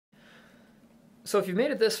So if you've made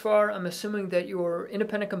it this far, I'm assuming that your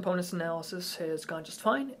independent components analysis has gone just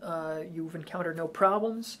fine. You've encountered no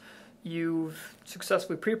problems. You've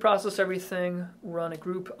successfully pre-processed everything, run a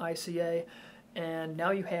group ICA, and now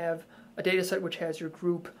you have a data set which has your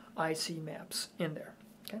group IC maps in there.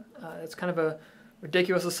 Okay? That's kind of a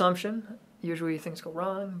ridiculous assumption. Usually things go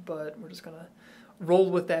wrong, but we're just going to roll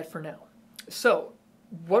with that for now. So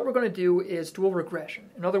what we're going to do is dual regression.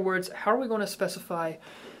 In other words, how are we going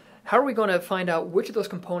to find out which of those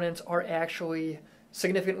components are actually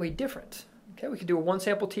significantly different? Okay, we could do a one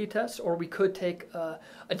sample t-test, or we could take a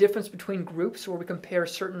difference between groups where we compare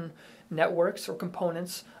certain networks or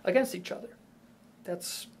components against each other.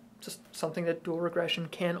 That's just something that dual regression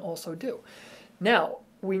can also do. Now,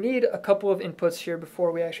 we need a couple of inputs here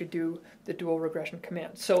before we actually do the dual regression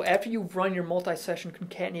command. So after you've run your multi-session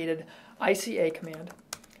concatenated ICA command,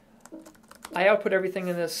 I output everything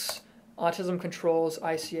in this autism controls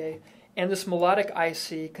ICA, and this melodic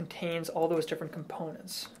IC contains all those different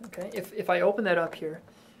components. Okay, if I open that up here,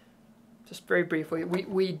 just very briefly,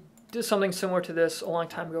 we did something similar to this a long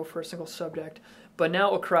time ago for a single subject, but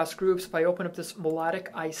now across groups, if I open up this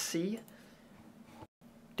melodic IC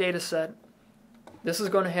data set, this is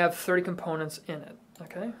going to have 30 components in it.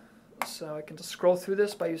 Okay, so I can just scroll through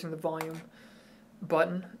this by using the volume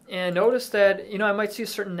button, and notice that, I might see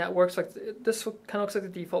certain networks, like this kind of looks like the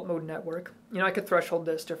default mode network. I could threshold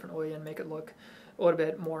this differently and make it look a little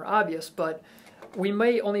bit more obvious, but we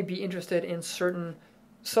may only be interested in certain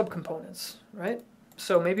subcomponents, right?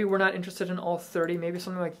 So maybe we're not interested in all 30, maybe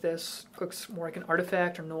something like this looks more like an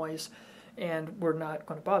artifact or noise, and we're not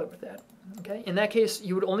going to bother with that. Okay? In that case,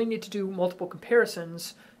 you would only need to do multiple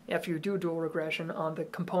comparisons after you do dual regression on the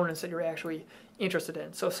components that you're actually interested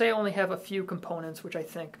in. So say I only have a few components which I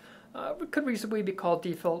think could reasonably be called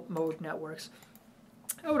default mode networks.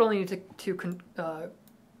 I would only need to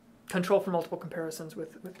control for multiple comparisons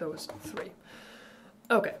with those three.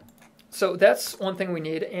 Okay, so that's one thing we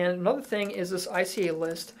need. And another thing is this ICA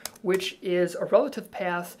list, which is a relative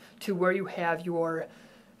path to where you have your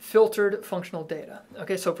filtered functional data.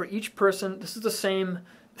 Okay, so for each person, this is the same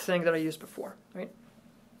thing that I used before, right?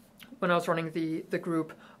 When I was running the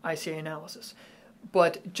group ICA analysis.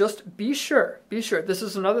 But just be sure, this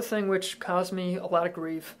is another thing which caused me a lot of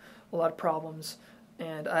grief, a lot of problems,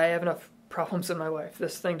 and I have enough problems in my life.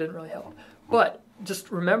 This thing didn't really help. But just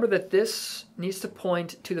remember that this needs to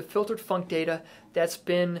point to the filtered func data that's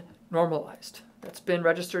been normalized, that's been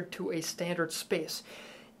registered to a standard space.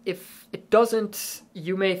 If it doesn't,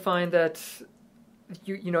 you may find that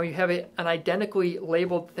you have an identically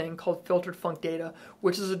labeled thing called filtered func data,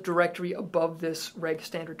 which is a directory above this reg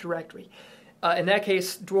standard directory. In that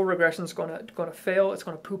case, dual regression is going to fail. It's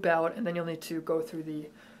going to poop out, and then you'll need to go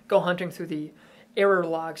hunting through the error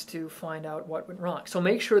logs to find out what went wrong. So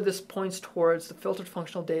make sure this points towards the filtered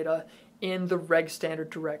functional data in the reg standard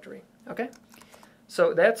directory. Okay,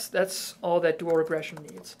 so that's all that dual regression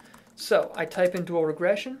needs. So I type in dual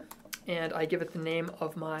regression, and I give it the name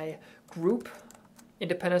of my group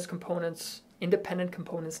independent components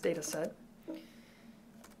data set.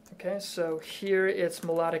 Okay, so here it's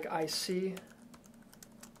melodic IC.nii.gz.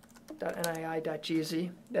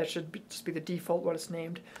 That should just be the default what it's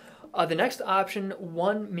named. The next option,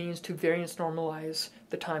 1, means to variance normalize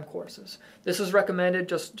the time courses. This is recommended.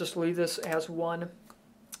 Just leave this as 1.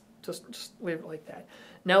 Just leave it like that.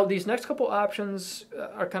 Now these next couple options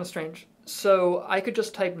are kind of strange. So I could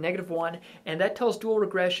just type -1, and that tells dual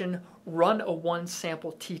regression, run a 1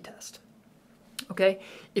 sample t-test. Okay,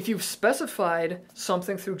 if you've specified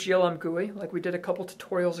something through GLM GUI, like we did a couple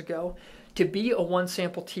tutorials ago, to be a 1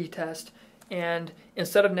 sample t-test, and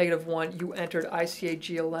instead of -1, you entered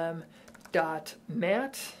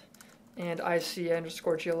ICA-GLM.mat and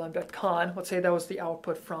ICA_GLM.con, let's say that was the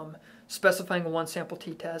output from specifying a 1 sample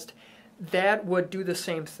t-test, that would do the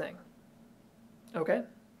same thing. Okay?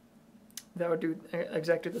 That would do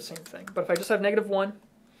exactly the same thing. But if I just have -1,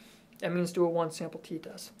 that means do a 1 sample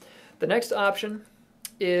t-test. The next option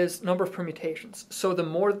is number of permutations. So the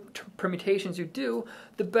more permutations you do,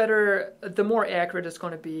 the more accurate it's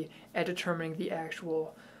going to be at determining the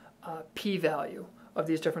actual p-value of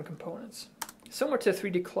these different components. Similar to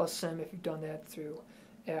 3D ClusSim if you've done that through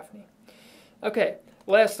AFNI. Okay,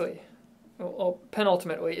 lastly,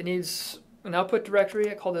 penultimately, it needs an output directory.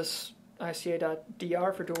 I call this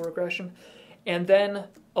ICA.dr for dual regression, and then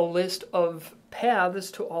a list of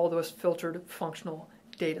paths to all those filtered functional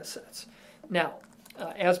data sets. Now,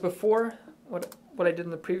 as before, what I did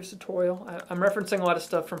in the previous tutorial, I'm referencing a lot of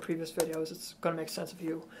stuff from previous videos. It's going to make sense if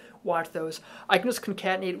you watch those. I can just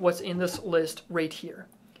concatenate what's in this list right here,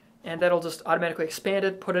 and that'll just automatically expand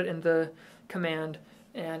it, put it in the command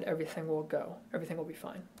and everything will go. Everything will be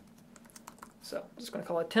fine. So I'm just going to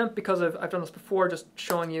call it temp because I've done this before, just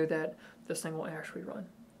showing you that this thing will actually run.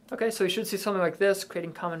 Okay, so you should see something like this,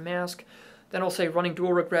 creating common mask. Then we'll say running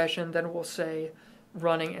dual regression. Then we'll say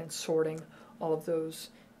running and sorting all of those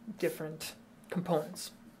different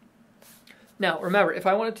components. Now, remember, if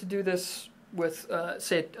I wanted to do this with,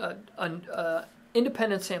 say, an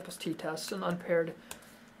independent samples t-test, an unpaired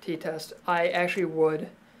t-test, I actually would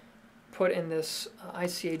put in this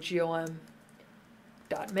ICA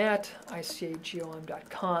GLM.mat, ICA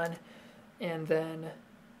GLM.con, and then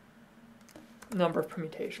number of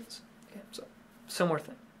permutations. Okay, so similar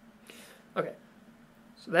thing. Okay,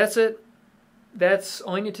 so that's it. That's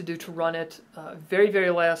all you need to do to run it. Very, very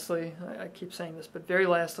lastly, I keep saying this, but very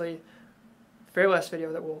lastly, very last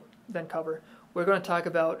video that we'll then cover, we're going to talk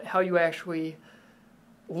about how you actually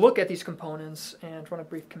look at these components and run a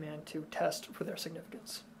brief command to test for their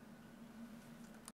significance.